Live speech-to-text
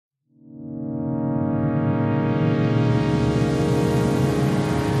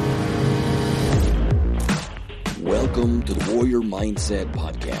Welcome to the Warrior Mindset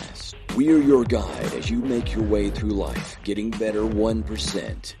Podcast. We are your guide as you make your way through life, getting better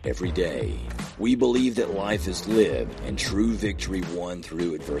 1% every day. We believe that life is lived and true victory won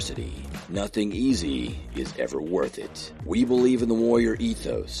through adversity. Nothing easy is ever worth it. We believe in the warrior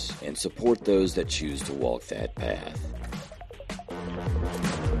ethos and support those that choose to walk that path.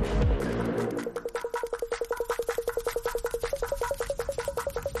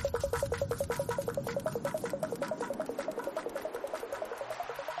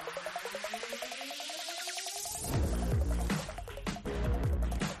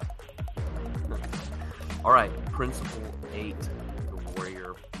 All right, Principle 8, the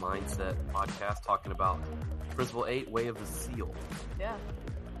Warrior Mindset Podcast, talking about Principle 8, Way of the Seal. Yeah.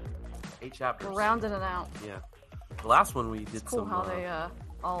 8 chapters. We're rounding it out. Yeah. The last one we did It's cool some... how they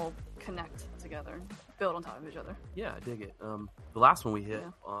all connect together, build on top of each other. Yeah, I dig it. The last one we hit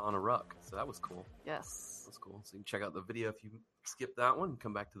on a ruck, so that was cool. Yes. That's cool. So you can check out the video if you skip that one,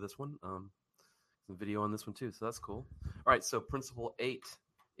 come back to this one. Some video on this one too, so that's cool. All right, so Principle 8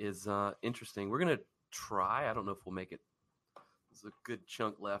 is interesting. We're going to try. I don't know if we'll make it. There's a good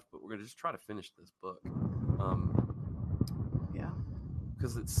chunk left, but we're gonna just try to finish this book. Yeah,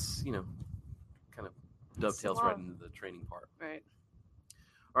 because it's kind of dovetails right into the training part. Right.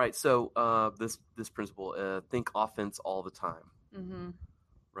 All right. So this principle, think offense all the time. Mm-hmm.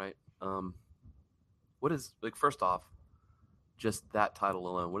 Right. What is first off, just that title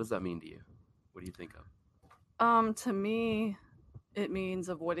alone? What does that mean to you? What do you think of? To me, it means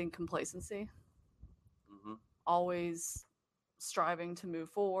avoiding complacency. Always striving to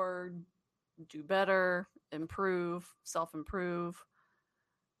move forward, do better, improve, self-improve.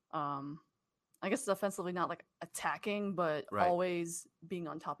 I guess it's offensively not like attacking, but always being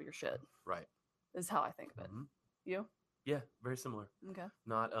on top of your shit. Right. Is how I think of it. Mm-hmm. You? Yeah, very similar. Okay.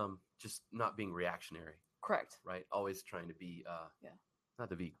 Not just not being reactionary. Correct. Right. Always trying to be not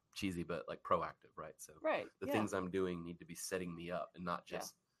to be cheesy, but like proactive, right? So the things I'm doing need to be setting me up and not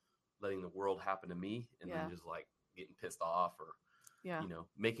just letting the world happen to me and then just like getting pissed off or,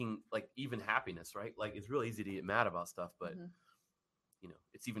 making like even happiness, right? Like it's real easy to get mad about stuff, but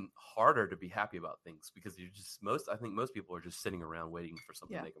it's even harder to be happy about things because I think most people are just sitting around waiting for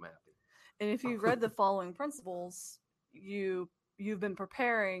something to make them happy. And if you've read the following principles, you've been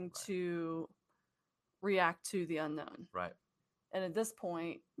preparing to react to the unknown. Right. And at this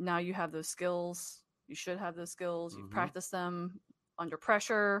point, now you have those skills. You should have those skills. You've practiced them under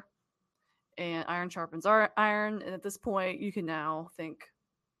pressure. And iron sharpens iron. And at this point, you can now think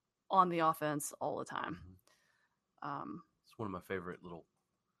on the offense all the time. It's one of my favorite little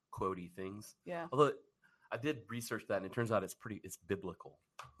quotey things. Yeah. Although I did research that, and it turns out it's biblical.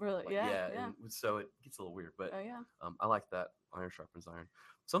 Really? Like, yeah. And so it gets a little weird, but I like that iron sharpens iron.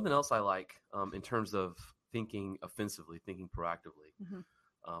 Something else I like in terms of thinking offensively, thinking proactively,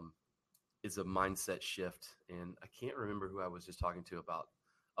 is a mindset shift. And I can't remember who I was just talking to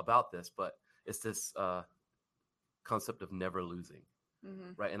about this, but it's this concept of never losing,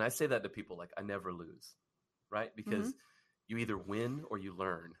 right? And I say that to people like, I never lose, right? Because you either win or you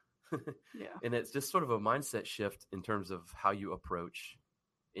learn. And it's just sort of a mindset shift in terms of how you approach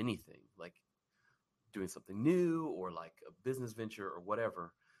anything, like doing something new or like a business venture or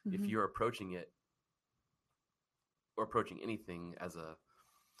whatever. If you're approaching it or approaching anything as a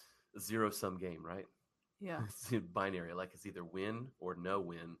zero-sum game, right? Yeah. It's binary, like it's either win or no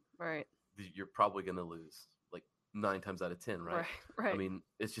win. Right. You're probably going to lose like 9 times out of 10, right? Right. I mean,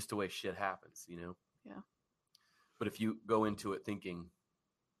 it's just the way shit happens, Yeah. But if you go into it thinking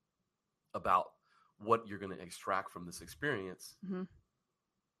about what you're going to extract from this experience,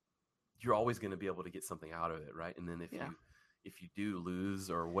 you're always going to be able to get something out of it, right? And then if you do lose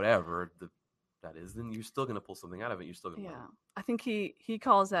or whatever that is, then you're still going to pull something out of it. You're still going to learn. I think he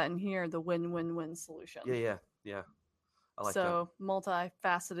calls that in here the win-win-win solution. Yeah. I like that.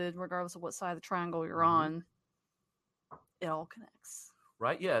 Multifaceted, regardless of what side of the triangle you're on, it all connects.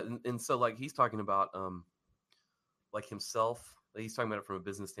 Right. Yeah. And so like he's talking about like himself. He's talking about it from a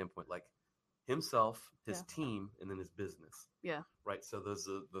business standpoint, like himself, his team, and then his business. Yeah. Right. So those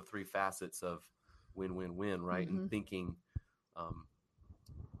are the 3 facets of win-win-win, right? And thinking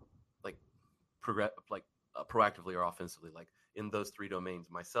proactively or offensively, like in those 3 domains,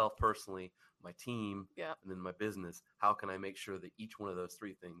 myself personally, my team, and then my business. How can I make sure that each one of those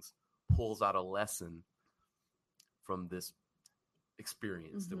 3 things pulls out a lesson from this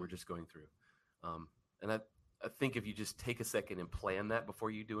experience that we're just going through? And I think if you just take a second and plan that before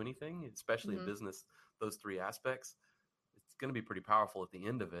you do anything, especially in business, those 3 aspects, it's going to be pretty powerful at the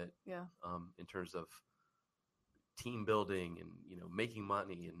end of it. Yeah. In terms of team building and, making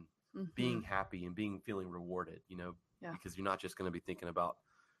money and being happy and feeling rewarded, because you're not just going to be thinking about,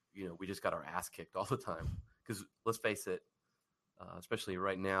 we just got our ass kicked all the time. Because let's face it, especially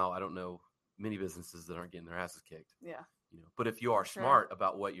right now, I don't know many businesses that aren't getting their asses kicked. Yeah. But if you are smart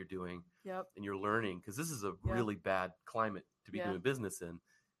about what you're doing and you're learning, because this is a really bad climate to be doing business in.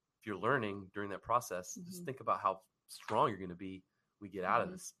 If you're learning during that process, just think about how strong you're going to be when we get out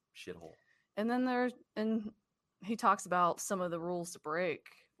of this shithole. And then he talks about some of the rules to break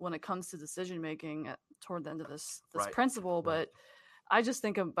when it comes to decision making toward the end of this principle. But I just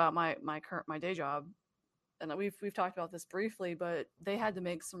think about my day job, and we've talked about this briefly, but they had to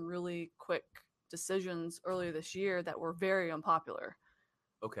make some really quick decisions earlier this year that were very unpopular.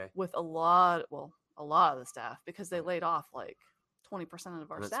 Okay. With a lot of the staff, because they laid off like 20%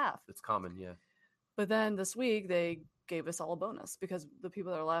 of our staff. It's common, yeah. But then this week they gave us all a bonus because the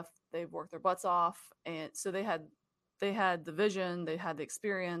people that are left, they've worked their butts off, and so they had the vision, they had the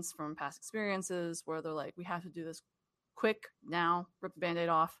experience from past experiences where they're like, we have to do this quick now, rip the Band-Aid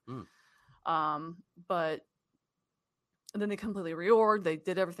off. But then they completely reorged. They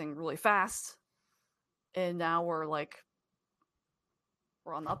did everything really fast, and now we're on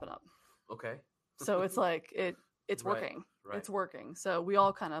the up and up. Okay. So it's like it's working. Right. It's working. So we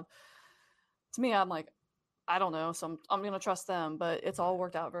all kind of, to me, I'm like, I don't know. So I'm going to trust them, but it's all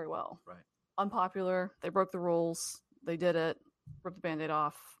worked out very well. Right. Unpopular. They broke the rules. They did it. Ripped the Band-Aid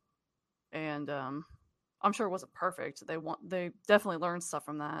off. And I'm sure it wasn't perfect. They definitely learned stuff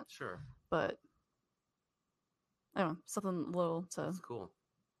from that. Sure. But I don't know, something little That's cool.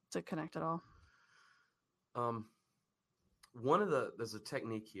 To connect it all. There's a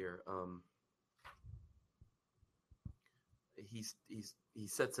technique here. He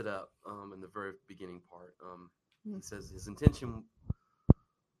sets it up in the very beginning part. He says his intention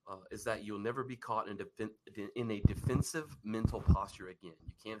is that you'll never be caught in a defensive mental posture again.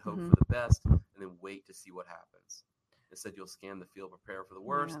 You can't hope for the best and then wait to see what happens. Instead, you'll scan the field, prepare for the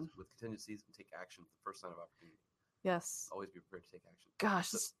worst with contingencies, and take action at the first sign of opportunity. Yes. Always be prepared to take action.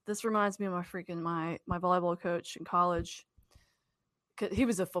 Gosh, this reminds me of my volleyball coach in college. He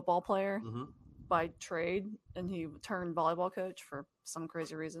was a football player. By trade, and he turned volleyball coach for some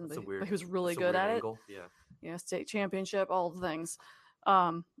crazy reason, but he was really good at it. Yeah, state championship, all the things.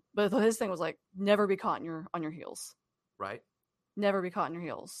 But his thing was like, never be caught on your heels. Right. Never be caught in your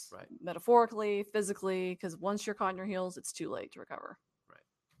heels. Right. Metaphorically, physically, because once you're caught in your heels, it's too late to recover. Right.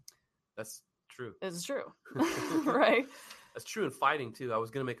 That's true. It's true. Right. That's true in fighting too. I was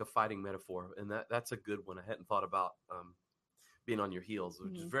going to make a fighting metaphor, and that's a good one. I hadn't thought about being on your heels,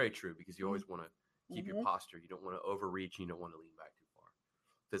 which is very true, because you always want to keep your posture. You don't want to overreach. You don't want to lean back too far,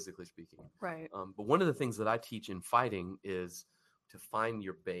 physically speaking. Right. But one of the things that I teach in fighting is to find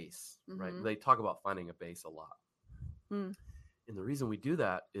your base, right? They talk about finding a base a lot. And the reason we do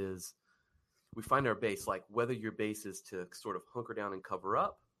that is we find our base, like whether your base is to sort of hunker down and cover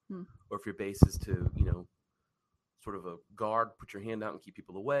up, or if your base is to, sort of a guard, put your hand out and keep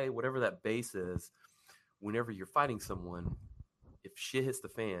people away, whatever that base is, whenever you're fighting someone, if shit hits the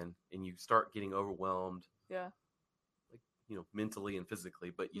fan and you start getting overwhelmed, mentally and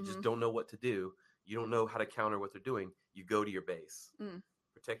physically, but you just don't know what to do, you don't know how to counter what they're doing, you go to your base,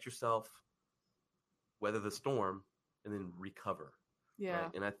 protect yourself, weather the storm, and then recover. Yeah.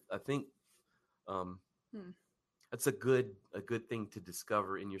 Right? And I think that's a good thing to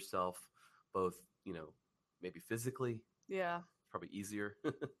discover in yourself, both, maybe physically. Yeah. Probably easier.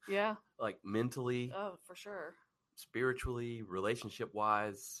 Yeah. Like mentally. Oh, for sure. Spiritually, relationship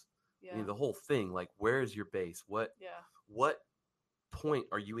wise, yeah. The whole thing. Like, where is your base? What point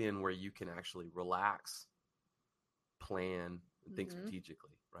are you in where you can actually relax, plan, and think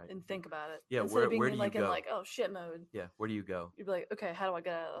strategically, right? And think about it. Yeah, instead where do you like go? In like, oh shit mode. Yeah, where do you go? You'd be like, okay, how do I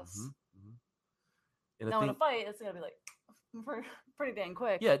get out of this? And now in a fight, it's gonna be like pretty dang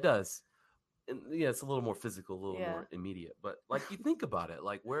quick. Yeah, it does. And it's a little more physical, a little more immediate. But like, you think about it,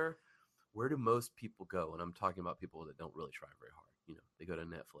 like where do most people go? And I'm talking about people that don't really try very hard. They go to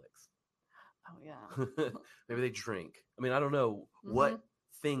Netflix. Oh yeah. Maybe they drink. I mean, I don't know what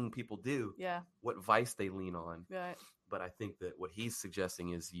thing people do. Yeah. What vice they lean on. Right. But I think that what he's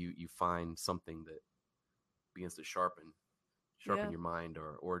suggesting is you find something that begins to sharpen your mind,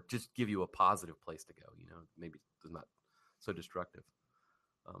 or just give you a positive place to go. Maybe it's not so destructive.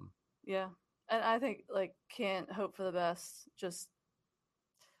 Yeah. And I think can't hope for the best. Just,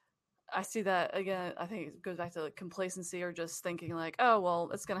 I see that again. I think it goes back to complacency, or just thinking like, oh, well,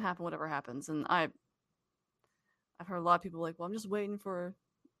 it's going to happen, whatever happens. And I've heard a lot of people like, well, I'm just waiting for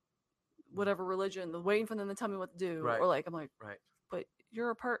whatever religion, waiting for them to tell me what to do. Right. Or I'm like, right. But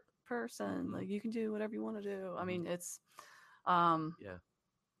you're a person. Like, you can do whatever you want to do. I mean, it's, yeah.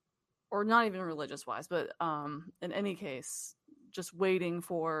 or not even religious wise, but in any case, just waiting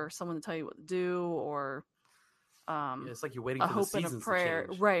for someone to tell you what to do, or it's like you're waiting for the seasons and a prayer, to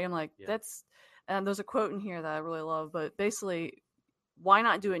change. Right? I'm like, that's, and there's a quote in here that I really love, but basically, why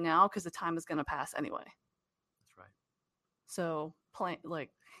not do it now? Because the time is going to pass anyway. That's right. So,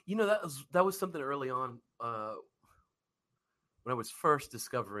 that was something early on when I was first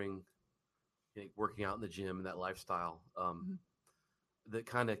discovering working out in the gym and that lifestyle. That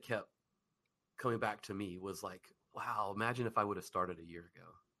kind of kept coming back to me was like, wow, imagine if I would have started a year ago.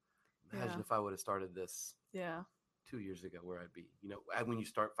 Imagine if I would have started this 2 years ago, where I'd be. When you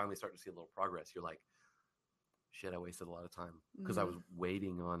finally start to see a little progress, you're like, shit, I wasted a lot of time because I was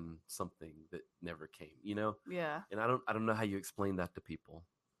waiting on something that never came, Yeah. And I don't know how you explain that to people.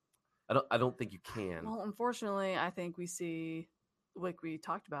 I don't think you can. Well, unfortunately, I think we see, like we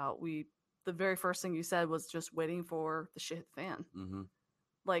talked about, the very first thing you said was just waiting for the shit to hit the fan. Mm-hmm.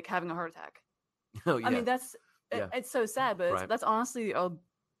 Like having a heart attack. Oh, yeah. I mean, it's so sad, but that's honestly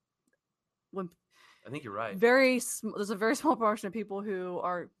when I think you're right. There's a very small portion of people who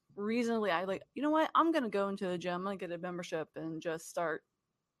are reasonably, you know what? I'm going to go into the gym, I'm going to get a membership and just start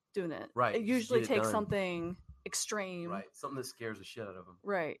doing it. Right. It usually takes something extreme. Right. Something that scares the shit out of them.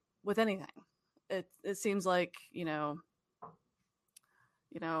 Right. With anything. It seems like,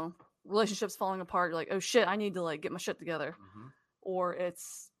 relationships falling apart. You're like, oh shit, I need to get my shit together. Mm-hmm. Or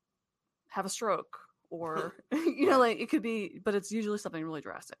it's have a stroke, or it could be, but it's usually something really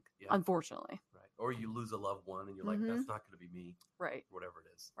drastic, unfortunately. Right. Or you lose a loved one and you're like, that's not going to be me. Right. Whatever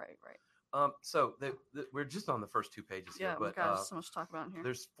it is. Right. So we're just on the first 2 pages here, but there's so much to talk about in here.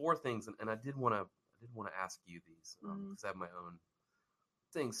 There's 4 things, and I did want to ask you these because I have my own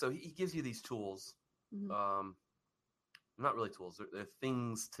things. So he gives you these tools. Mm-hmm. Not really tools. They're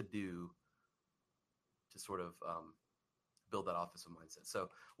things to do to sort of build that offensive mindset. So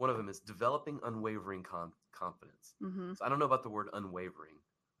one of them is developing unwavering confidence. Mm-hmm. So I don't know about the word unwavering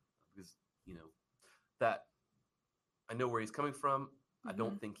because, that I know where he's coming from. Mm-hmm. I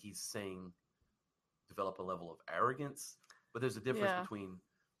don't think he's saying develop a level of arrogance, but there's a difference between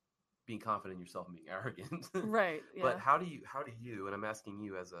being confident in yourself and being arrogant. Right. Yeah. But how do you, and I'm asking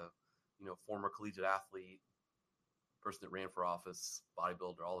you as a, former collegiate athlete, person that ran for office,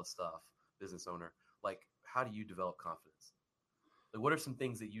 bodybuilder, all this stuff, business owner, how do you develop confidence? What are some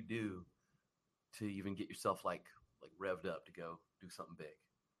things that you do to even get yourself revved up to go do something big?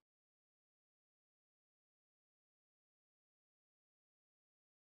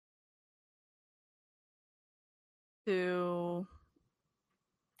 A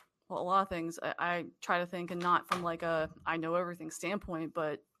lot of things. I try to think, and not from I know everything standpoint,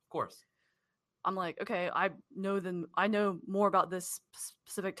 but of course, I'm like, okay, I know more about this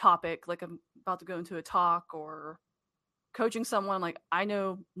specific topic. I'm about to go into a talk or coaching someone. I'm like, I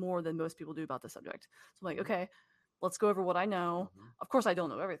know more than most people do about this subject. So I'm like, okay, let's go over what I know. Mm-hmm. Of course, I don't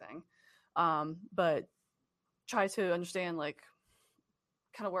know everything, but try to understand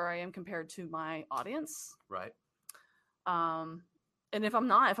kind of where I am compared to my audience. Right. And if I'm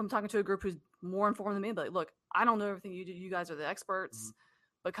talking to a group who's more informed than me, but look, I don't know everything you do. You guys are the experts, mm-hmm.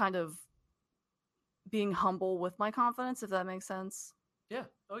 but kind of being humble with my confidence, if that makes sense. Yeah.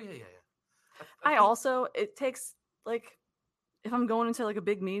 Oh yeah. I also, it takes if I'm going into a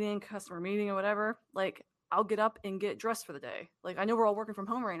big meeting, customer meeting or whatever, I'll get up and get dressed for the day. I know we're all working from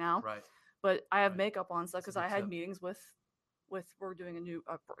home right now, right? But I have makeup on stuff because I had meetings with we're doing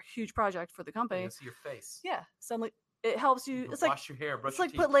a huge project for the company. I see your face. Yeah. So I'm it helps you. It's wash your hair, brush it's your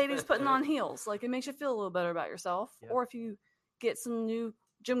teeth. Put ladies putting on heels. It makes you feel a little better about yourself. Yeah. Or if you get some new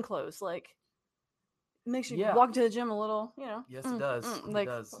gym clothes, it makes you walk to the gym a little, Yes, it does. It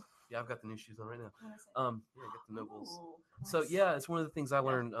does. Yeah, I've got the new shoes on right now. I got the Nobles. Nice. So yeah, it's one of the things I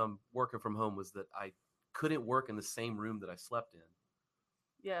learned working from home was that I couldn't work in the same room that I slept in.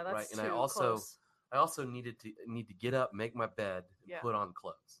 Yeah, that's right. And I also need to get up, make my bed, and put on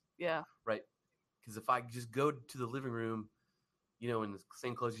clothes. Yeah. Right. Because if I just go to the living room, in the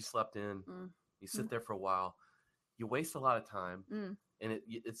same clothes you slept in, you sit there for a while, you waste a lot of time, and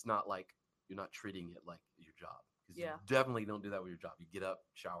it's not you're not treating it like your job. Because you definitely don't do that with your job. You get up,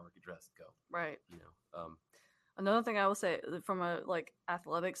 shower, get dressed, go. Right. Another thing I will say from a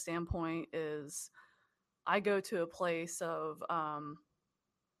athletic standpoint is I go to a place of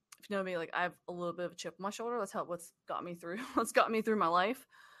if you know me, I have a little bit of a chip on my shoulder. That's what's got me through my life.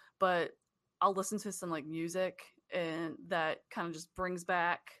 But I'll listen to some music, and that kind of just brings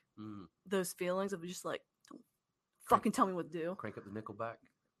back those feelings of just don't fucking tell me what to do. Crank up the Nickelback.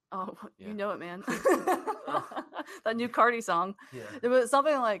 Oh, you know it, man. That new Cardi song. Yeah. It was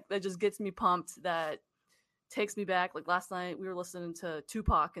something that just gets me pumped, that takes me back. Like last night, we were listening to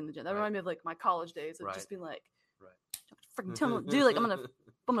Tupac in the gym. That reminded me of like my college days of just being like, freaking tell me, dude, like I'm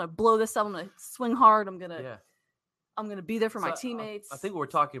gonna blow this up. I'm gonna swing hard. I'm gonna be there for my teammates. I think what we're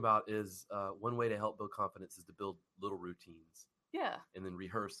talking about is one way to help build confidence is to build little routines. Yeah. And then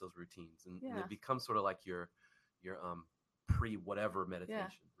rehearse those routines, and it becomes sort of like your pre-whatever meditation.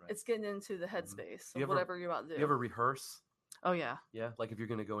 Yeah. Right? It's getting into the headspace of whatever you're about to do. You ever rehearse? Oh yeah. Yeah, like if you're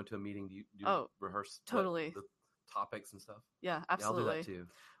going to go into a meeting, do you rehearse totally the topics and stuff? Yeah, absolutely. Yeah, I'll do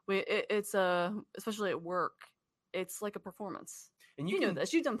that too. It's especially at work, it's like a performance. And you know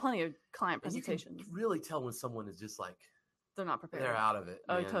this. You've done plenty of client presentations. You can really tell when someone is just like they're not prepared. They're out of it.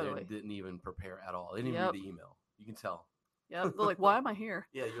 Oh, totally. They didn't even prepare at all. They didn't even read the email. You can tell. Yeah, they're like, why am I here?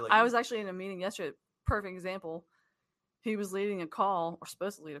 Yeah, you're like. I was actually in a meeting yesterday. Perfect example. He was leading a call, or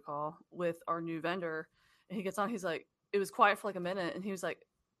supposed to lead a call, with our new vendor, and he gets on. He's like, it was quiet for like a minute, and he was like,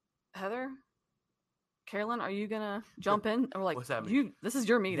 Heather, Carolyn, are you gonna jump in? And we're like, what's that mean? This is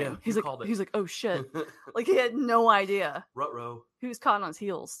your meeting. Yeah, he's like, oh shit. Like he had no idea. Ruh-roh. He was caught on his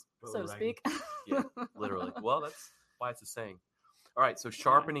heels, so to speak. Yeah, literally. Well, that's why it's a saying. All right, so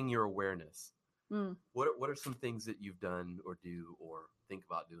sharpening your awareness. What are some things that you've done or do or think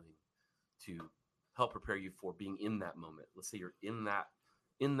about doing to help prepare you for being in that moment? Let's say you're in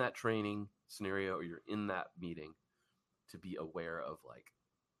that training scenario, or you're in that meeting, to be aware of like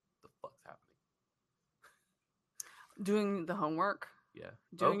the fuck's happening. Doing the homework. Yeah.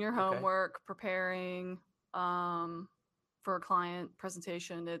 Doing your homework, preparing for a client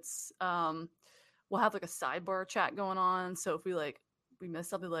presentation. It's we'll have like a sidebar chat going on. So if we miss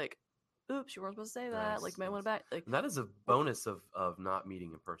something, like, oops, you weren't supposed to say that. Nice, like, may want to back. Like, and that is a bonus of not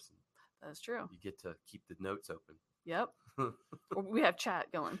meeting in person. That's true. You get to keep the notes open. Yep. We have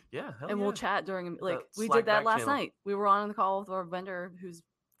chat going. Yeah. We'll chat during, like, we did that last night. We were on the call with our vendor who's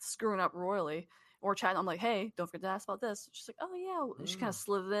screwing up royally. Or chatting. I'm like, hey, don't forget to ask about this. She's like, oh yeah. And she kind of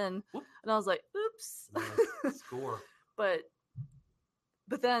slid in. Whoop. And I was like, oops. Nice. Score. But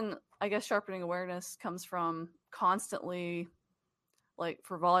then I guess sharpening awareness comes from constantly, like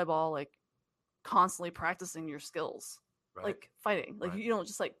for volleyball, like constantly practicing your skills, like fighting. Like you don't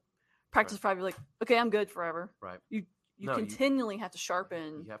just like practice forever. You're like, okay, I'm good forever. Right. You continually have to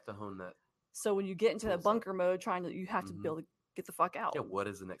sharpen. You have to hone that. So when you get into that bunker mode, you have to be able to get the fuck out. Yeah. What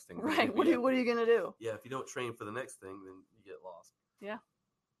is the next thing? Right. What are you gonna do? Yeah. If you don't train for the next thing, then you get lost. Yeah.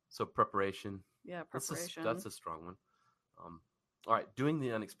 So preparation. Yeah, preparation. That's a strong one. All right, doing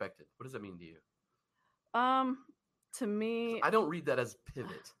the unexpected. What does that mean to you? To me, I don't read that as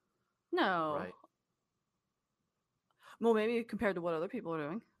pivot. No. Right. Well, maybe compared to what other people are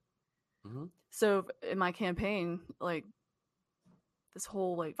doing. Mm-hmm. So in my campaign, like this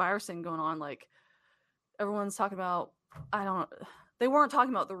whole like virus thing going on, like everyone's talking about, they weren't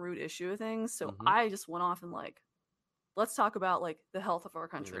talking about the root issue of things. So I just went off and like, let's talk about like the health of our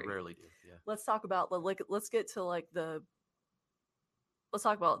country. They rarely do. Yeah. Let's talk about let's get to like let's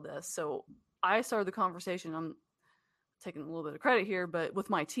talk about this. So I started the conversation. I'm taking a little bit of credit here, but with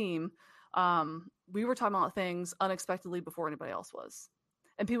my team, we were talking about things unexpectedly before anybody else was.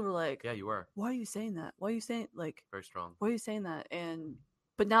 And people were like, yeah, you were. Why are you saying that? Why are you saying like very strong? Why are you saying that?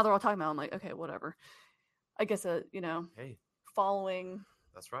 But now they're all talking about it. I'm like, okay, whatever. I guess hey, following.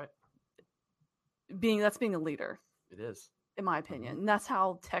 That's right. That's being a leader. It is, in my opinion. And that's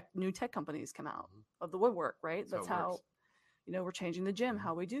how new tech companies come out of the woodwork, right? That's how we're changing the gym,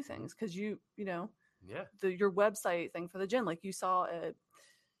 how we do things. Because your website thing for the gym, like you saw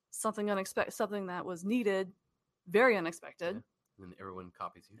something unexpected, something that was needed, very unexpected. Yeah. And everyone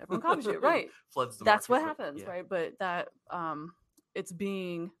copies you. Everyone copies you, right? Floods the That's market, what happens, right? But that that's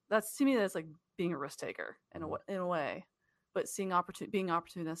to me, that's like being a risk taker in a way, but being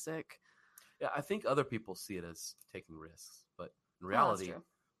opportunistic. Yeah, I think other people see it as taking risks, but in reality,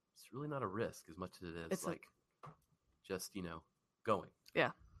 it's really not a risk as much as it is it's like just going.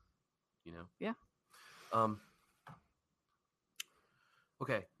 Yeah. Yeah.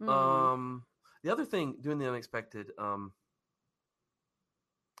 Okay. The other thing, doing the unexpected,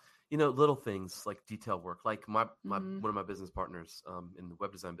 little things like detail work, like my one of my business partners in the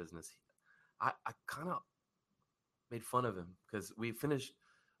web design business, I kind of made fun of him because we finished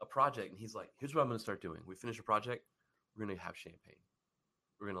a project and he's like, here's what I'm going to start doing. We finish a project, we're going to have champagne.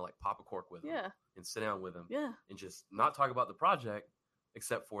 We're going to like pop a cork with him and sit down with him and just not talk about the project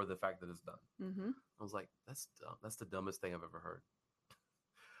except for the fact that it's done. Mm-hmm. I was like, that's dumb. That's the dumbest thing I've ever heard.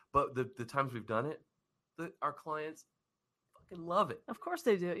 But the times we've done it, our clients fucking love it. Of course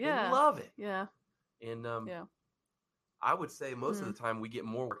they do. Yeah. They love it. Yeah. And I would say most of the time we get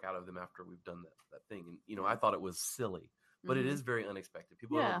more work out of them after we've done that thing. And, I thought it was silly, but it is very unexpected.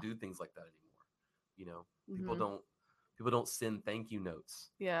 People don't do things like that People don't send thank you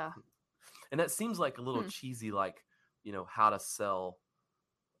notes. Yeah. And that seems like a little cheesy, like, how to sell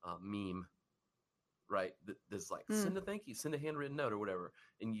meme, right? There's like, send a thank you, send a handwritten note or whatever.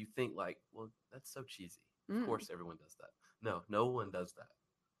 And you think like, well, that's so cheesy. Of course, everyone does that. No one does that.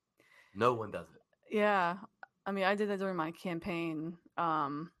 No one does it. Yeah. I mean, I did that during my campaign.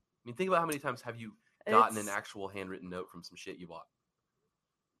 Think about how many times have you gotten an actual handwritten note from some shit you bought?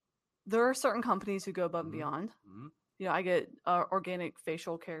 There are certain companies who go above and beyond. Mm-hmm. I get organic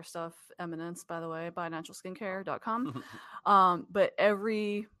facial care stuff, Eminence, by the way, by naturalskincare.com. But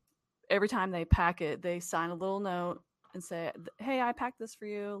every time they pack it, they sign a little note and say, hey, I packed this for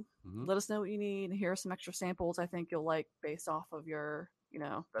you. Mm-hmm. Let us know what you need. Here are some extra samples I think you'll like based off of your,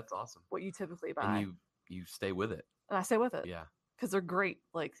 that's awesome. What you typically buy. And you stay with it. And I stay with it. Yeah. Because they're great.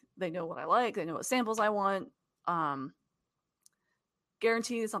 Like, they know what I like. They know what samples I want.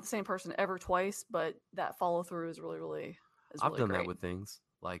 Guaranteed it's not the same person ever twice, but that follow through is really I've done great. That with things.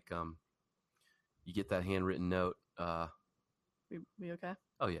 Like, you get that handwritten note. We okay?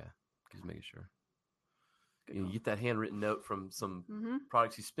 Oh, yeah. Just making sure. You get that handwritten note from some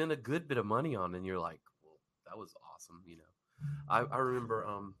products you spend a good bit of money on, and you're like, well, that was awesome. I remember,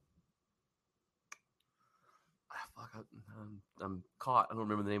 I'm caught. I don't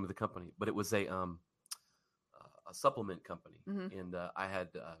remember the name of the company, but it was a supplement company, and I had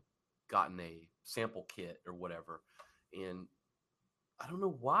gotten a sample kit or whatever, and I don't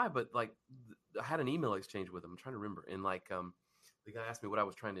know why, but like I had an email exchange with them. I'm trying to remember, and like the guy asked me what I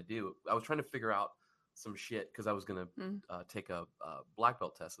was trying to do. I was trying to figure out some shit because I was gonna take a black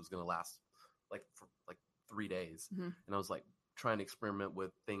belt test. It was gonna last for 3 days, and I was like trying to experiment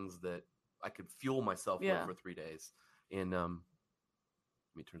with things that I could fuel myself with for 3 days, and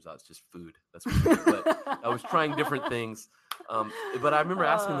it turns out it's just food. That's what it is. But I was trying different things. But I remember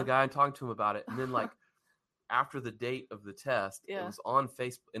asking the guy and talking to him about it, and then like after the date of the test, it was on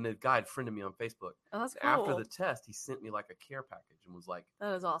Facebook, and the guy had friended me on Facebook. Oh, that's cool. After the test, he sent me like a care package and was like,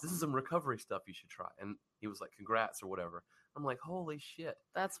 "That is awesome. This is some recovery stuff you should try." And he was like, "Congrats" or whatever. I'm like, "Holy shit!"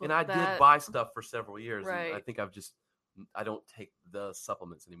 That's what. And I did buy stuff for several years, right. And I think I don't take the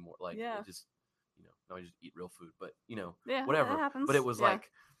supplements anymore. Like, it just, now I just eat real food. But whatever. That happens. But it was like,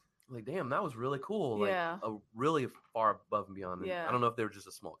 damn, that was really cool. Like, really far above and beyond. And I don't know if they were just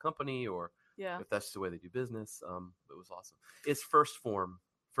a small company or if that's just the way they do business. It was awesome. It's First Form.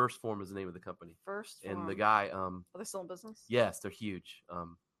 First Form is the name of the company. First Form. And the guy. Are they still in business? Yes, they're huge.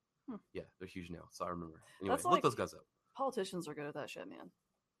 Yeah, they're huge now. So I remember. Anyway, look those guys up. Politicians are good at that shit, man.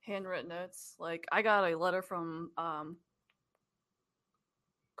 Handwritten notes. Like, I got a letter from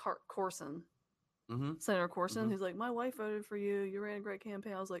Corson. Senator Corson, who's like, my wife voted for you. You ran a great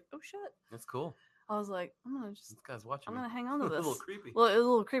campaign. I was like, oh shit, that's cool. I was like, I'm gonna this guy's watching. I'm gonna hang on to this. A little creepy. Well, it's a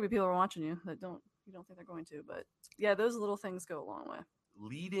little creepy. People are watching you that you don't think they're going to, but yeah, those little things go a long way.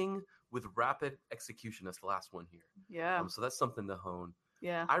 Leading with rapid execution. That's the last one here. Yeah. So that's something to hone.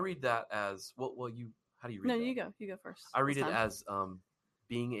 Yeah. I read that as well. How do you read? No, that? You go first. I read it as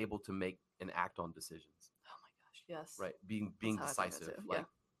being able to make and act on decisions. Oh my gosh, yes. Right, being decisive. Yeah.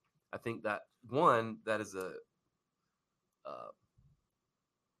 I think that that is an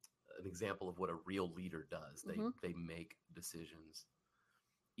example of what a real leader does. They make decisions,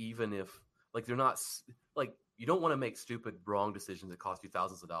 even if like they're not like you don't want to make stupid wrong decisions that cost you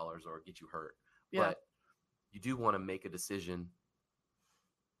thousands of dollars or get you hurt. Yeah. But you do want to make a decision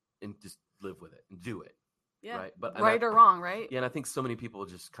and just live with it and do it. Yeah. Right. But right or wrong, right? Yeah, and I think so many people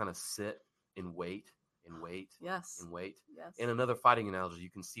just kind of sit and wait. And wait. Yes. And wait. Yes. And another fighting analogy, you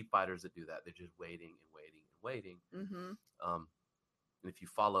can see fighters that do that. They're just waiting and waiting and waiting. And if you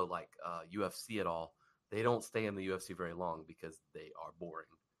follow like UFC at all, they don't stay in the UFC very long because they are boring,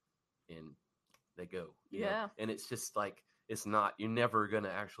 and they go. You know? And it's just like you're never gonna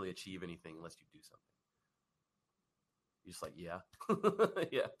actually achieve anything unless you do something. You're just like,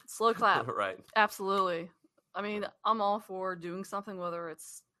 yeah. Slow clap. Right. Absolutely. I mean, I'm all for doing something, whether it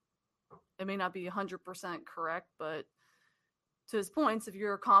may not be 100% correct, but to his points, if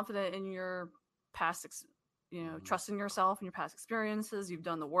you're confident in your past, trusting yourself and your past experiences, you've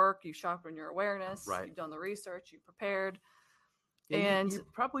done the work, you've sharpened your awareness, you've done the research, you've prepared, and you're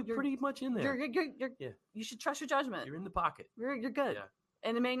probably pretty much in there. You should trust your judgment. You're in the pocket. You're good. Yeah.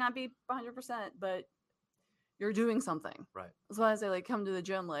 And it may not be 100%, but you're doing something. Right. That's why I say, like, come to the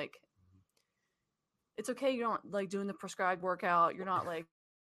gym. Like, it's okay. You're not like doing the prescribed workout. You're not like.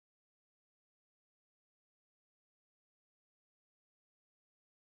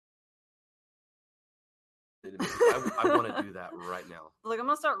 I want to do that right now. Like, I'm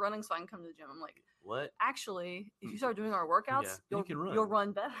gonna start running so I can come to the gym. I'm like, what? Actually, if you start doing our workouts, you'll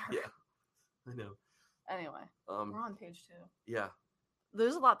run better. Yeah, I know. Anyway, we're on page 2. Yeah.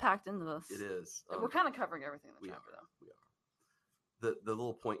 There's a lot packed into this. It is. We're kind of covering everything in the chapter, though. We are. The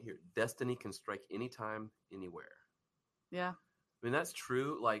little point here: destiny can strike anytime, anywhere. Yeah. I mean, that's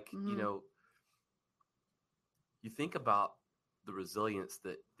true. Like, you know, you think about the resilience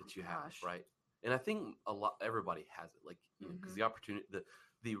that you have, right? And I think everybody has it. Like, you know, because the opportunity,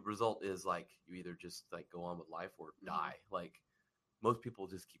 the result is like you either just like go on with life or die. Like, most people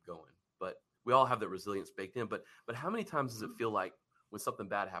just keep going, but we all have that resilience baked in. But how many times does it feel like when something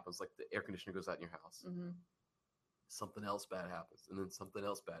bad happens, like the air conditioner goes out in your house, something else bad happens, and then something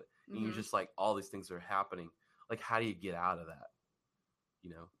else bad, and you're just like, all these things are happening. Like, how do you get out of that? You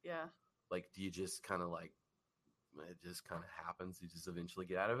know? Yeah. Like, do you just kind of like, it just kind of happens, you just eventually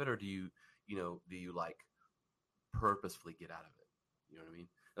get out of it, or do you like purposefully get out of it? You know what I mean?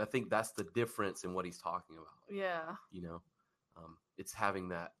 And I think that's the difference in what he's talking about. Yeah. You know, it's having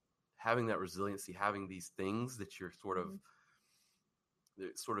that resiliency, having these things that you're sort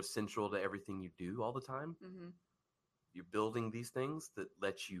of central to everything you do all the time. You're building these things that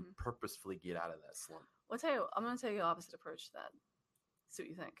let you purposefully get out of that slump. Well, I'm going to tell you the opposite approach to that. See what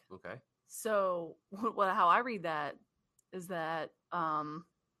you think. Okay. So how I read that is that,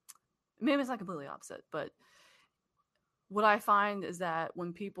 maybe it's not completely opposite, but what I find is that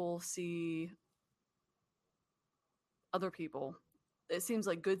when people see other people, it seems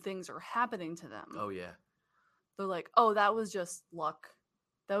like good things are happening to them. Oh, yeah. They're like, oh, that was just luck.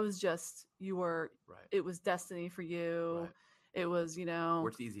 That was just, it was destiny for you. Right. It was, or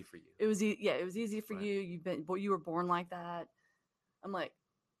it's easy for you. It was easy for you. You were born like that. I'm like,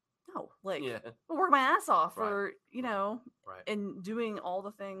 no, like, I'll work my ass off for, and doing all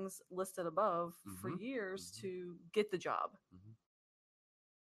the things listed above for years to get the job.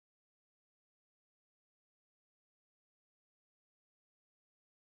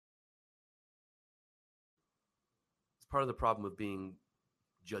 It's part of the problem with being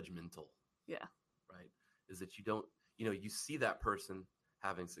judgmental. Yeah. Right. Is that you don't, you see that person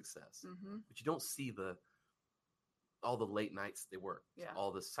having success, but you don't see all the late nights they work,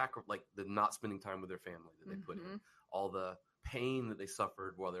 all the like the not spending time with their family that they put in, all the pain that they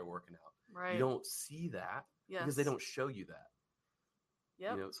suffered while they're working out. Right. You don't see that because they don't show you that.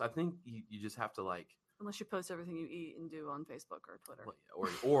 Yeah. So I think you just have to, like, unless you post everything you eat and do on Facebook or Twitter. Well,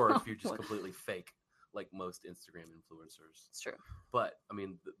 yeah, or if you're just completely fake, like most Instagram influencers. It's true. But I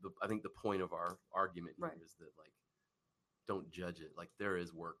mean, I think the point of our argument here is that, like, don't judge it. Like, there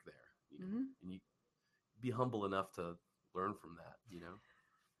is work there, and you be humble enough to learn from that,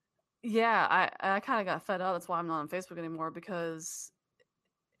 Yeah, I kind of got fed up. That's why I'm not on Facebook anymore, because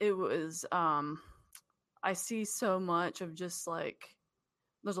it was I see so much of just, like,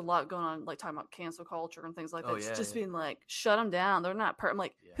 there's a lot going on, like talking about cancel culture and things like that. It's just being like, shut them down. They're not I'm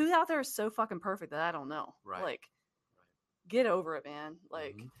like, who out there is so fucking perfect that I don't know? Right. Like, get over it, man.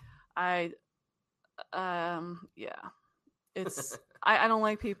 Like, it's I don't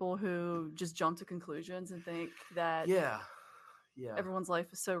like people who just jump to conclusions and think that everyone's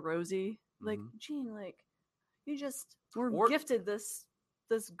life is so rosy. Like, Gene, like, you just were gifted this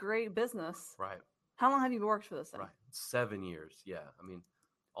great business. Right. How long have you worked for this thing? Right. 7 years. Yeah. I mean,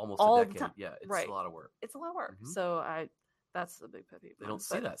 almost a decade. Yeah, it's a lot of work. It's a lot of work. So that's a big pet peeve. They don't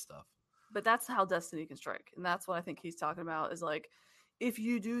see that stuff. But that's how destiny can strike. And that's what I think he's talking about, is like, if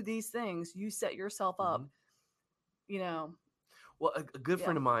you do these things, you set yourself up, Well, a good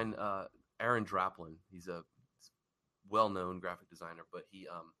friend of mine, Aaron Draplin, he's a well-known graphic designer, but he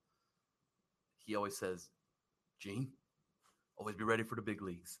always says, Gene, always be ready for the big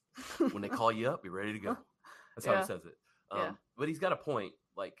leagues. When they call you up, be ready to go. That's how he says it. But he's got a point.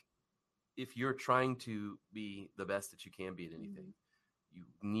 Like, if you're trying to be the best that you can be at anything, you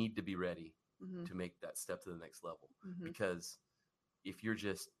need to be ready to make that step to the next level. Because if you're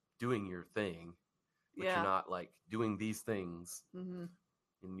just doing your thing, but you're not, like, doing these things, and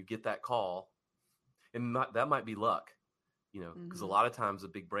you get that call, and that might be luck, because a lot of times a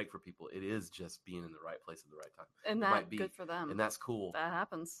big break for people, it is just being in the right place at the right time. And that's good for them. And that's cool. That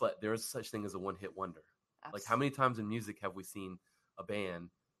happens. But there is such thing as a one-hit wonder. Absolutely. Like, how many times in music have we seen a band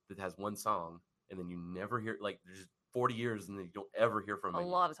that has one song and then you never hear, like, there's 40 years and then you don't ever hear from them? A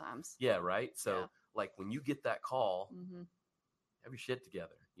lot of times. Yeah, right? So, like, when you get that call, have your shit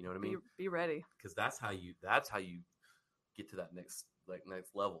together. You know what I mean? Be ready. Because that's how you get to that next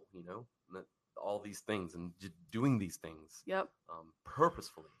level, And all these things and just doing these things. Yep.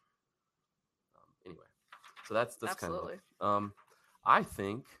 Purposefully. Anyway, so that's Absolutely. kind of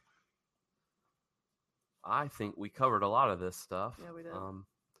I think we covered a lot of this stuff. Yeah, we did.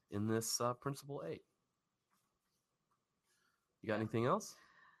 In this Principle 8. You got anything else?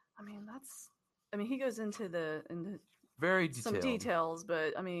 I mean, that's I mean, he goes into very detailed. Some details,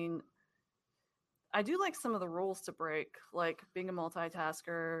 but I mean, I do like some of the rules to break, like being a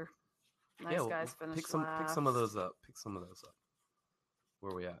multitasker. Nice guys finish pick last. some of those up.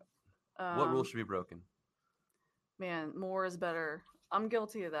 Where are we at? What rule should be broken? Man, more is better. I'm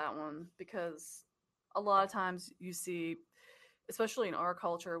guilty of that one because a lot of times you see, especially in our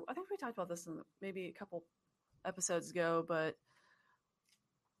culture, I think we talked about this in maybe a couple episodes ago, but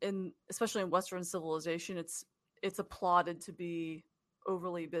especially in Western civilization, it's applauded to be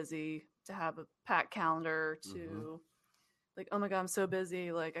overly busy, to have a packed calendar, to like, oh my God, I'm so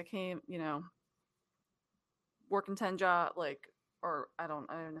busy. Like I can't, working 10 jobs, like, or I don't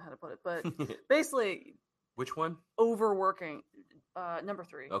know how to put it, but basically. Which one? Overworking. Number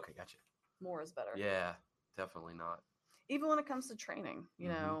 3. Okay, gotcha. More is better. Yeah, definitely not. Even when it comes to training, you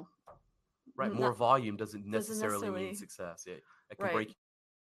know. Right, more volume doesn't necessarily mean success. Yeah, it can break.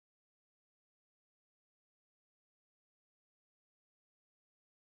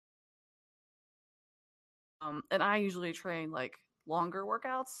 And I usually train like longer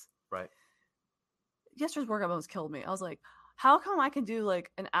workouts. Right. Yesterday's workout almost killed me. I was like, how come I can do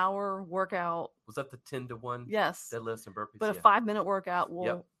like an hour workout? Was that the 10-to-1? Yes. Deadlifts and burpees? But a 5-minute workout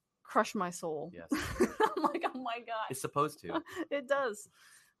will crush my soul. Yes. I'm like, oh my God. It's supposed to. It does.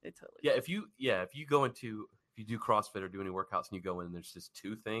 It totally does. If you do CrossFit or do any workouts and you go in and there's just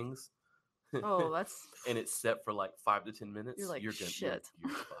 2 things. Oh, that's and it's set for like 5 to 10 minutes. You're like, you're shit.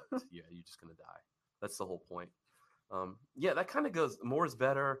 You're fucked. Yeah, you're just gonna die. That's the whole point. That kind of goes. More is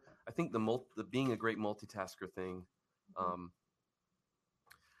better. I think the being a great multitasker thing.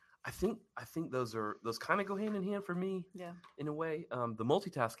 I think those kind of go hand in hand for me. Yeah. In a way, the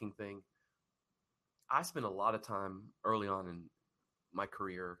multitasking thing. I spent a lot of time early on in my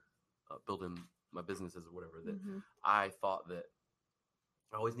career building my businesses or whatever that I thought that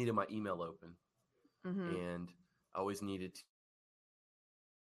I always needed my email open, and I always needed to.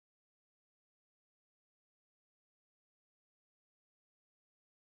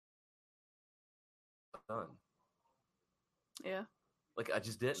 Done. Yeah. Like I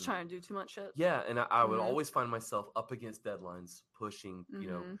just didn't. Just trying to do too much shit. Yeah, and I would always find myself up against deadlines, pushing,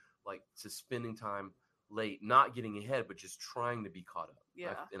 like just spending time late, not getting ahead, but just trying to be caught up.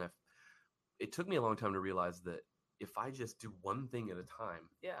 Yeah. It took me a long time to realize that if I just do one thing at a time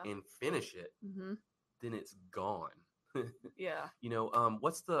and finish it, then it's gone. Yeah.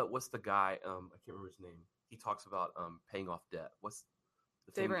 What's the guy? I can't remember his name. He talks about paying off debt. What's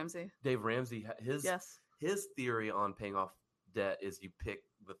the Dave thing? Ramsey. Dave Ramsey. His theory on paying off debt is you pick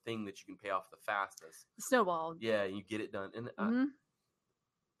the thing that you can pay off the fastest. Snowball. Yeah, you get it done, and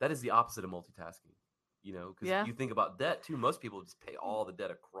that is the opposite of multitasking. Because you think about debt too. Most people just pay all the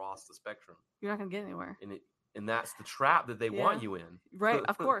debt across the spectrum. You're not gonna get anywhere, and that's the trap that they want you in. Right,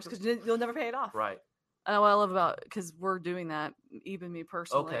 of course, because you'll never pay it off. Right. And what I love about because we're doing that, even me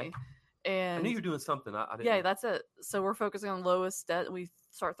personally. Okay. And I knew you were doing something. I didn't. Yeah, that's it. So we're focusing on lowest debt, and we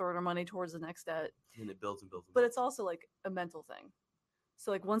start throwing our money towards the next debt. And it builds and builds. But it's also like a mental thing.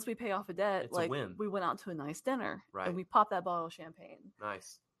 So like once we pay off a debt, it's a win. We went out to a nice dinner, right? And we popped that bottle of champagne.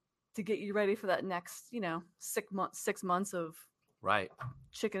 Nice. To get you ready for that next, 6 months of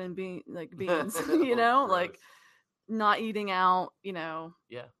chicken and beans, like not eating out,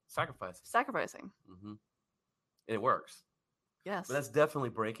 sacrificing. And it works. Yes, but that's definitely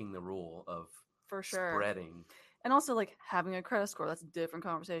breaking the rule of for sure spreading, and also like having a credit score. That's a different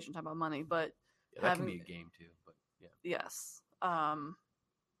conversation. Talking about money, but that can be a game too. But yes.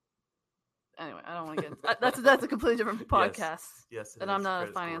 Anyway, I don't want to get that's a completely different podcast. Yes, and I'm not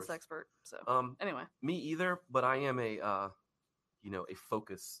a finance expert. So anyway, me either. But I am a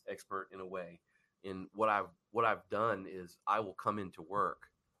focus expert in a way. And what I've done is I will come into work,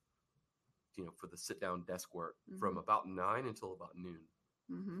 for the sit down desk work from about 9 until about noon,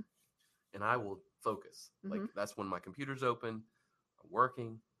 and I will focus. Like that's when my computer's open, I'm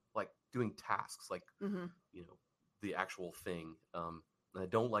working, like doing tasks, like the actual thing. And I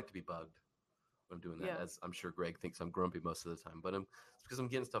don't like to be bugged. I'm doing that, as I'm sure Greg thinks I'm grumpy most of the time, but it's because I'm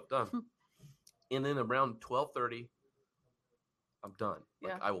getting stuff done. And then around 12:30, I'm done.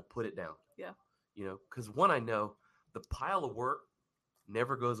 Like I will put it down. Yeah. Because I know the pile of work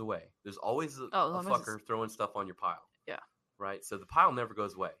never goes away. There's always a fucker throwing stuff on your pile. Yeah. Right. So the pile never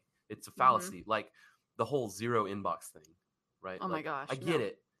goes away. It's a fallacy, like the whole zero inbox thing. Right. Oh my gosh. I get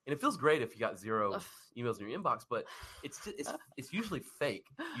it. And it feels great if you got 0 emails in your inbox, but it's usually fake.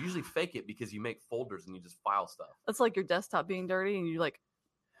 You usually fake it because you make folders and you just file stuff. It's like your desktop being dirty and you like,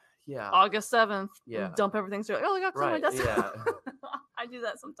 August 7th, dump everything. So you're like, I got my desktop. Yeah. I do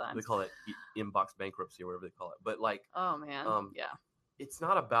that sometimes. They call it inbox bankruptcy or whatever they call it. But like, oh man, it's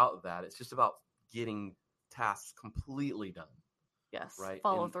not about that. It's just about getting tasks completely done. Yes. Right.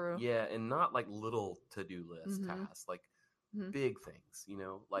 Follow through. Yeah. And not like little to-do list tasks, like big things,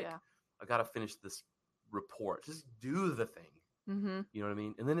 like I got to finish this report. Just do the thing. You know what I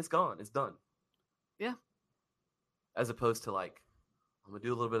mean? And then it's gone. It's done. Yeah. As opposed to like, I'm going to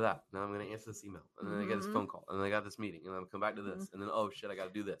do a little bit of that. Now I'm going to answer this email. And then I get this phone call. And then I got this meeting. And I'm going to come back to this. And then, oh, shit, I got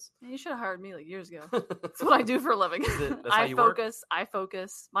to do this. You should have hired me like years ago. That's what I do for a living. I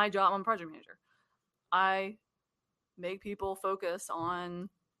focus. My job, I'm a project manager. I make people focus on,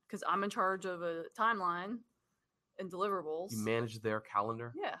 because I'm in charge of a timeline and deliverables. You manage their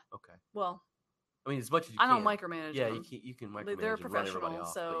calendar? Yeah. Okay. Well, I mean, as much as you can. I don't micromanage them. You can micromanage. They're professional.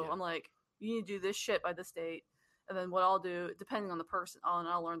 So I'm like, you need to do this shit by this date. And then what I'll do, depending on the person,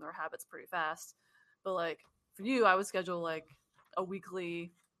 I'll learn their habits pretty fast. But like for you, I would schedule like a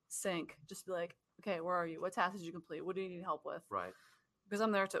weekly sync. Just be like, okay, where are you? What tasks did you complete? What do you need help with? Right. Because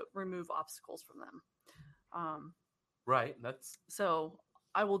I'm there to remove obstacles from them. Right. So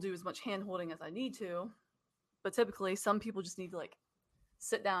I will do as much hand holding as I need to. But typically, some people just need to like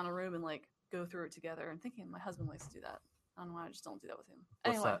sit down in a room and like go through it together. And thinking my husband likes to do that. I don't know why I just don't do that with him.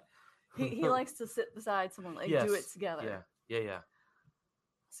 What's anyway. That? He likes to sit beside someone and do it together. Yeah.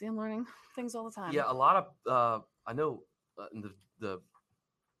 See, I'm learning things all the time. Yeah, a lot of I know I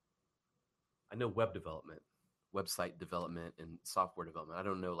know web development, website development, and software development. I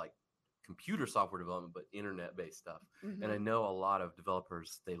don't know like computer software development, but internet-based stuff. And I know a lot of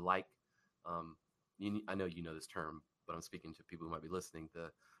developers, they like. I know you know this term, but I'm speaking to people who might be listening. The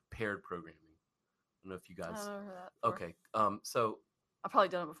paired programming. I don't know if you guys. I've never heard that before. Okay. So. I've probably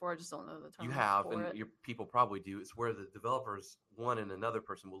done it before. I just don't know the term. You have, and your people probably do. It's where the developers, one and another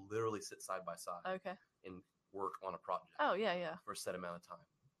person, will literally sit side by side. Okay. And work on a project. Oh, yeah. For a set amount of time.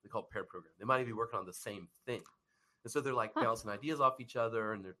 They call it paired programming. They might even be working on the same thing. And so they're like bouncing ideas off each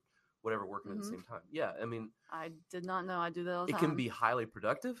other and they're working at the same time. Yeah. I mean. I did not know I do that all the time. It can be highly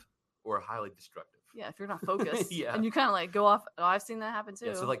productive or highly destructive. Yeah, if you're not focused. And you kind of like go off. Oh, I've seen that happen too.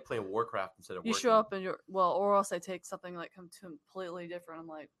 Yeah, so like playing Warcraft instead of you show up and or else I take something like completely different. I'm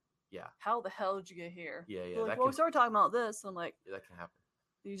like, yeah, how the hell did you get here? Yeah. Like, we started talking about this. I'm like, yeah, that can happen.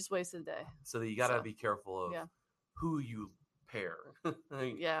 You just wasted a day. So you got to be careful of who you pair.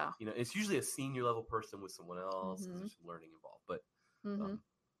 Yeah. It's usually a senior level person with someone else. There's some learning involved, but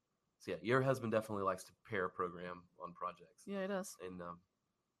so yeah, your husband definitely likes to pair program on projects. Yeah, he does. And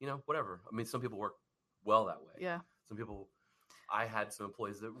whatever. I mean, some people work well that way. Yeah. Some people. I had some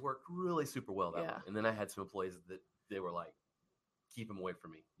employees that worked really super well that way, and then I had some employees that they were like, keep them away from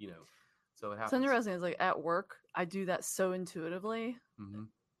me. So it happens. So interesting is like at work, I do that so intuitively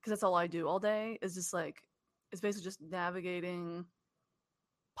because that's all I do all day. Is just like it's basically just navigating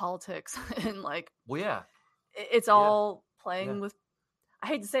politics and like. Well, yeah. It's all playing with. I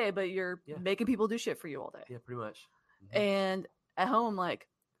hate to say it, but you're making people do shit for you all day. Yeah, pretty much. And at home, like.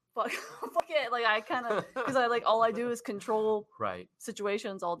 Fuck it. Like I kind of because I like all I do is control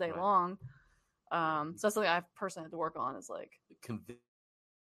situations all day long. So that's something I personally had to work on. Is like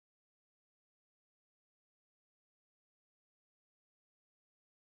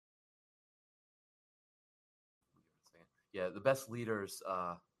the best leaders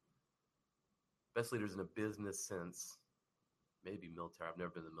in a business sense, maybe military. I've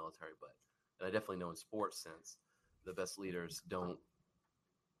never been in the military, and I definitely know in sports sense, the best leaders don't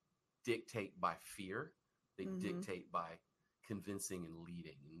dictate by fear. They dictate by convincing and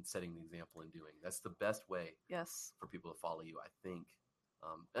leading and setting the example and doing. That's the best way for people to follow you, I think.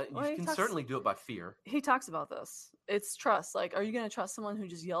 You can certainly do it by fear. He talks about this. It's trust. Like, are you going to trust someone who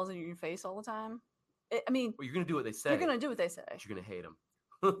just yells in your face all the time? Well, you're going to do what they say. You're going to do what they say. But you're going to hate them.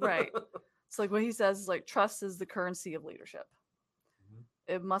 Right. So like what he says is like trust is the currency of leadership.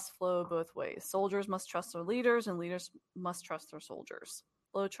 It must flow both ways. Soldiers must trust their leaders and leaders must trust their soldiers.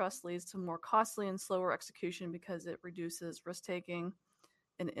 Low trust leads to more costly and slower execution because it reduces risk-taking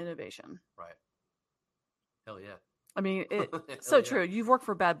and innovation. Right. Hell yeah. I mean, it's so true. You've worked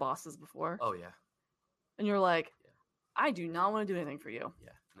for bad bosses before. Oh, yeah. And you're like, I do not want to do anything for you.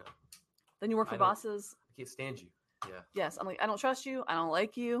 Yeah, no. Then you work for bosses. I can't stand you. Yeah. Yes. I'm like, I don't trust you. I don't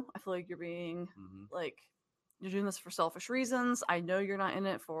like you. I feel like you're being like, you're doing this for selfish reasons. I know you're not in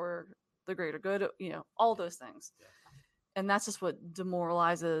it for the greater good, all those things. Yeah. And that's just what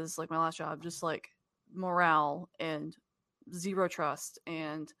demoralizes, like my last job, just like morale and zero trust.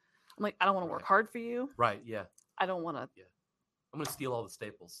 And I'm like, I don't want to work hard for you. Right. Yeah. I don't want to. Yeah. I'm going to steal all the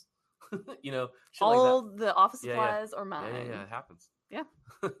staples. All like the office supplies are mine. Yeah. It happens. Yeah.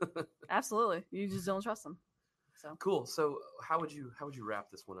 Absolutely. You just don't trust them. So cool. So how would you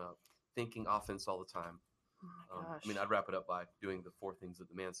wrap this one up? Thinking offense all the time. I mean, I'd wrap it up by doing the 4 things that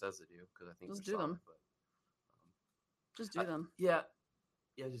the man says to do, because I think just do them. But, just do them. Yeah,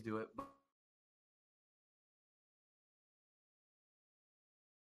 just do it.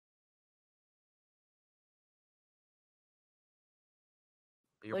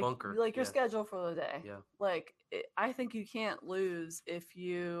 Your bunker, like your schedule for the day. Yeah, like I think you can't lose if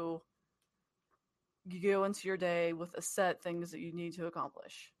you go into your day with a set things that you need to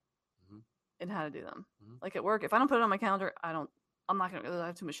accomplish, and how to do them. Like at work, if I don't put it on my calendar, I'm not gonna. I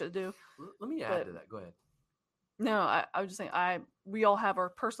have too much shit to do. Let me add to that. Go ahead. No, I was just saying. We all have our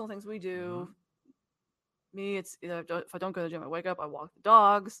personal things we do. Me, it's either if I don't go to the gym, I wake up, I walk the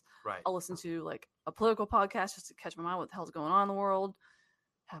dogs. Right. I'll listen to like a political podcast just to catch my mind. What the hell's going on in the world?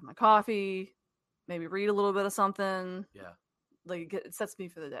 Have my coffee, maybe read a little bit of something. Yeah. Like it sets me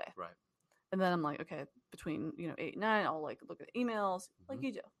for the day. Right. And then I'm like, okay, between 8 and 9, I'll like look at emails like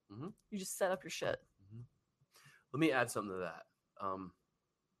you do. You just set up your shit. Let me add something to that. I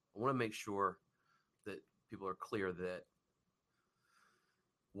want to make sure that people are clear that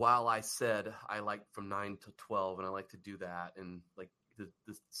while I said I like from 9 to 12 and I like to do that, and like the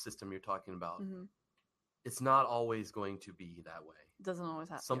system you're talking about, it's not always going to be that way. It doesn't always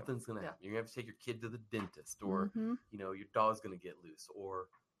happen. Something's going to happen. You're going to have to take your kid to the dentist, or your dog's going to get loose, or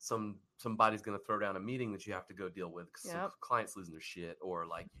somebody's going to throw down a meeting that you have to go deal with because some client's losing their shit, or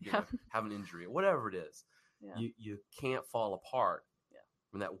like you're going to have an injury, or whatever it is. Yeah. You can't fall apart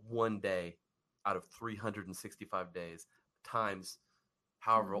from that one day out of 365 days times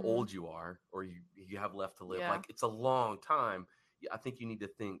however old you are or you have left to live. Like it's a long time. I think you need to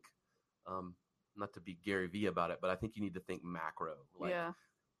think, not to be Gary Vee about it, but I think you need to think macro. Like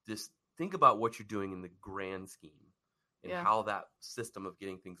just think about what you're doing in the grand scheme and how that system of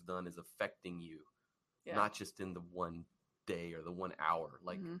getting things done is affecting you, not just in the one day or the 1 hour.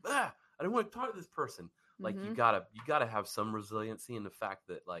 Like, I don't want to talk to this person. Like you gotta have some resiliency in the fact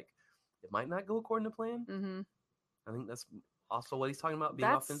that like it might not go according to plan. I think that's also what he's talking about, being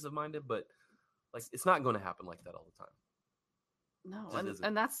offensive minded, but like it's not going to happen like that all the time. No,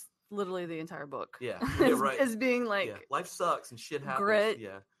 and that's literally the entire book. Yeah, right. Is being like life sucks and shit happens. Grit.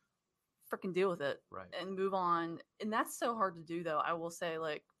 Freaking deal with it. Right. And move on. And that's so hard to do, though. I will say,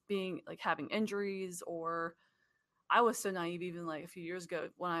 like being like having injuries, or I was so naive even like a few years ago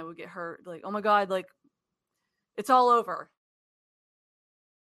when I would get hurt. Like, oh my God, like it's all over.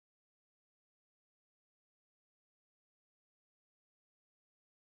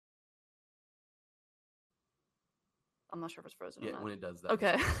 I'm not sure if it's frozen. Yeah, when it does that.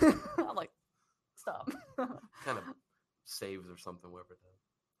 Okay. I'm like, stop. Kind of saves or something, whatever it does.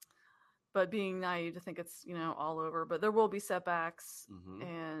 But being naive to think it's, all over. But there will be setbacks.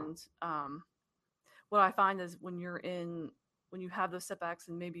 And what I find is when you have those setbacks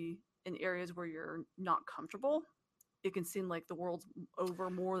and maybe in areas where you're not comfortable, it can seem like the world's over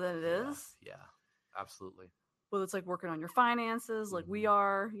more than it is. Yeah, absolutely. Well, it's like working on your finances, like we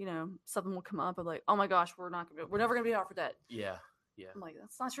are, something will come up and like, oh my gosh, we're never going to be out for debt. Yeah. I'm like,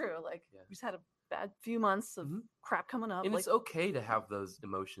 that's not true. Like we just had a bad few months of crap coming up. And it's okay to have those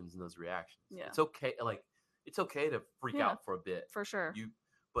emotions and those reactions. Yeah. It's okay. Like it's okay to freak out for a bit. For sure.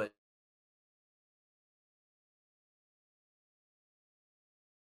 But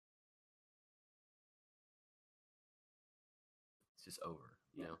it's just over,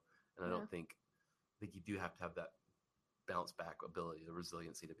 you know? And I don't think you do have to have that bounce back ability, the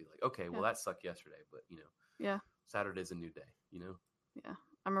resiliency to be like, okay, well that sucked yesterday, but Saturday's a new day, Yeah.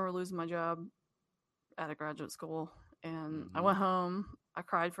 I remember losing my job at a graduate school and I went home, I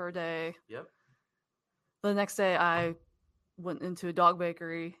cried for a day. Yep. The next day I went into a dog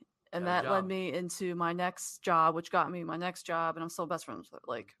bakery and that led me into my next job, which got me my next job, and I'm still best friends with her,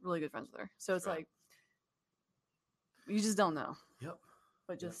 like really good friends with her. So it's like, you just don't know. Yep.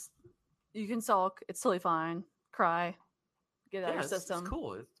 But just, you can sulk. It's totally fine. Cry. Get out of your system. It's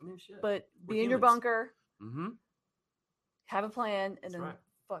cool. Shit. But be in your bunker. Have a plan, and then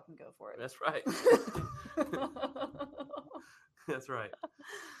fucking go for it. That's right. That's right.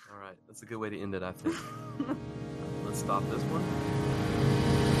 All right. That's a good way to end it, I think. Let's stop this one.